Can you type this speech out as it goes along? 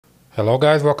Hello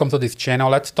guys, welcome to this channel.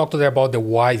 Let's talk today about the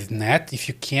Wisenet. If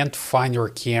you can't find your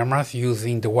cameras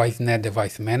using the Wisenet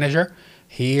Device Manager,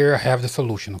 here I have the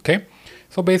solution, okay?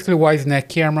 So basically Wisenet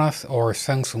cameras or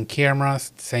Samsung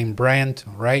cameras, same brand,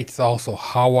 right? It's also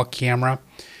Hawa camera.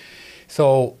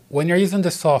 So when you're using the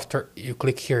software, you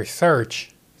click here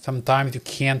search, sometimes you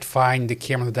can't find the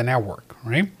camera on the network,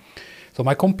 right? So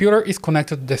my computer is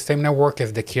connected to the same network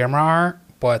as the camera are,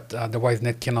 but the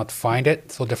Wisenet cannot find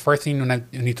it. So the first thing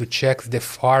you need to check is the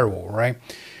firewall, right?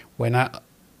 When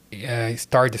I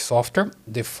start the software,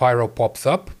 the firewall pops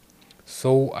up.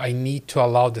 So I need to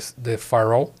allow the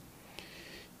firewall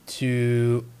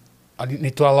I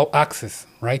need to allow access,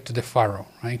 right, to the firewall,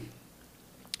 right?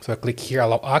 So I click here,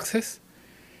 allow access,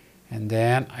 and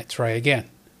then I try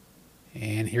again.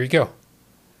 And here you go.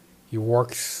 It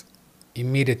works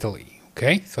immediately,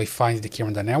 okay? So it finds the camera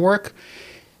on the network.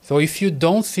 So if you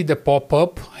don't see the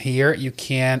pop-up here, you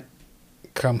can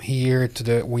come here to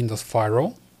the Windows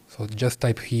firewall. So just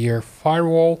type here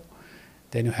firewall,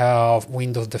 then you have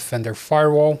Windows Defender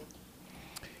firewall.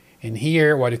 And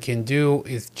here what you can do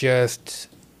is just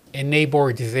enable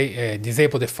or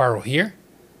disable the firewall here.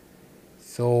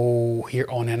 So here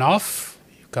on and off,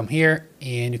 you come here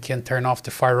and you can turn off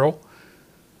the firewall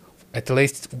at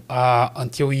least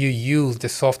until you use the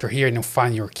software here and you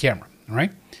find your camera, all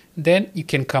right? Then you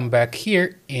can come back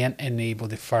here and enable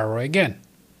the firewall again.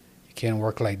 You can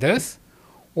work like this,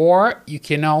 or you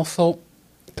can also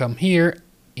come here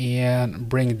and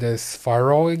bring this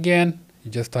firewall again.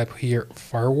 You just type here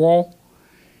firewall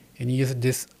and use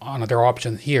this another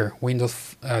option here,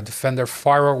 Windows Defender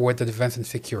firewall with advanced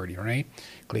security, right?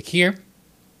 Click here.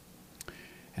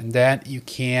 And then you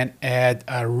can add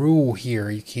a rule here.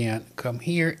 You can come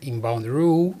here, inbound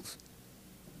rules,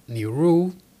 new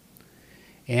rule,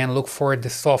 and look for the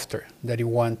software that you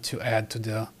want to add to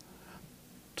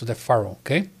the firewall,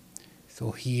 okay?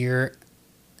 So here,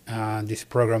 this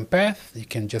program path, you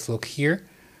can just look here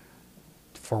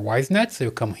for Wisenet. So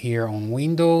you come here on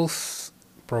Windows,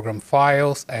 program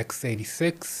files,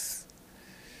 x86,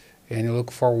 and you look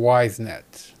for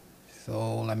Wisenet.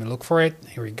 So let me look for it.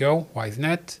 Here we go,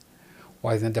 Wisenet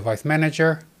Device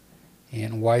Manager,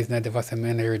 and Wisenet Device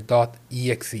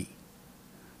Manager.exe.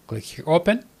 Click here,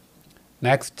 open.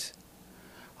 Next,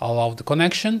 allow the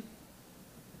connection.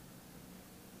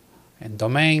 And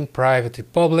domain,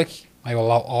 private, public. I will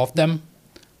allow all of them.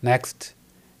 Next,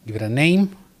 give it a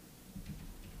name.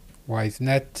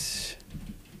 Wisenet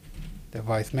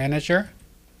Device Manager.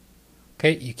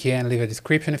 Okay, you can leave a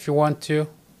description if you want to.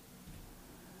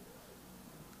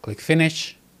 Click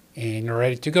finish and you're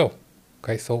ready to go.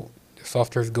 Okay, so the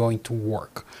software is going to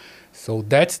work. So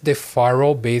that's the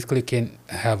firewall. Basically, you can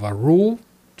have a rule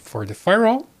for the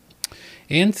firewall,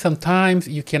 and sometimes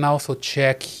you can also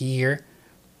check here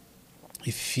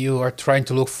if you are trying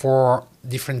to look for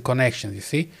different connections. You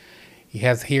see, it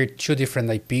has here two different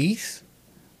IPs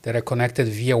that are connected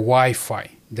via Wi-Fi.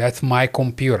 That's my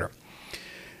computer.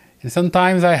 And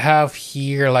sometimes I have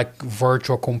here like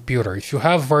virtual computer. If you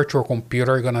have virtual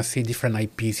computer, you're gonna see different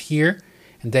IPs here,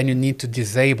 and then you need to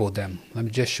disable them. Let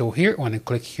me just show here. When I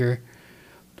click here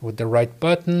with the right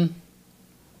button,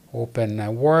 open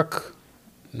network.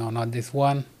 No, not this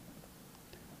one.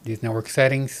 These network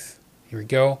settings. Here we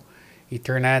go.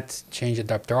 Ethernet, change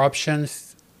adapter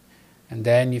options. And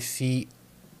then you see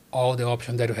all the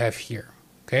options that you have here.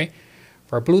 Okay.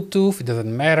 For Bluetooth, it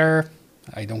doesn't matter.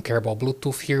 I don't care about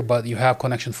Bluetooth here, but you have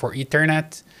connection for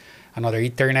Ethernet, another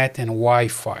Ethernet, and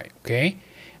Wi-Fi. Okay.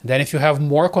 And then if you have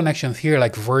more connections here,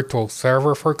 like virtual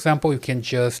server, for example, you can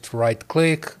just right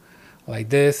click like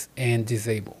this and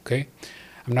disable. Okay.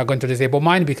 I'm not going to disable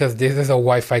mine because this is a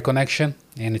Wi-Fi connection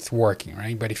and it's working,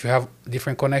 right? But if you have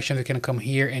different connections, you can come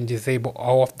here and disable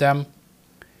all of them.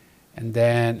 And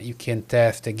then you can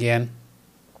test again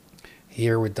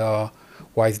here with the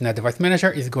Wisenet Device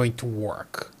Manager is going to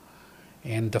work.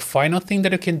 And the final thing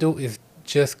that you can do is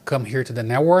just come here to the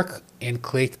network and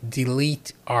click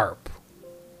delete ARP.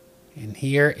 And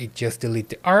here it just delete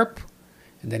the ARP,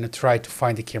 and then you try to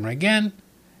find the camera again,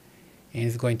 and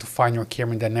it's going to find your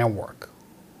camera in the network.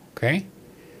 Okay,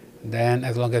 then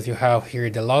as long as you have here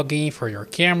the login for your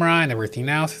camera and everything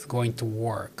else, is going to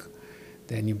work.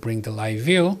 Then you bring the live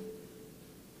view,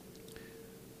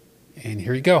 and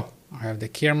here you go. I have the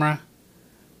camera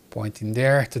pointing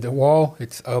there to the wall.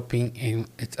 It's up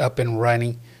and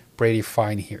running pretty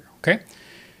fine here. Okay,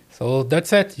 so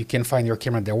that's it. You can find your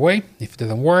camera that way. If it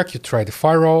doesn't work, you try the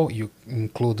firewall. You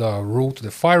include a rule to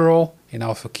the firewall, and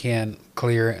also can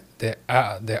clear the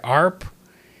ARP.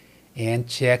 And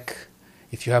check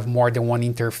if you have more than one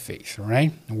interface,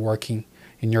 right, working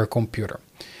in your computer.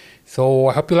 So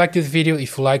I hope you like this video.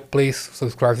 If you like, please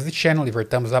subscribe to the channel, leave a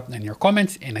thumbs up and your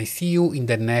comments, and I see you in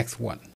the next one.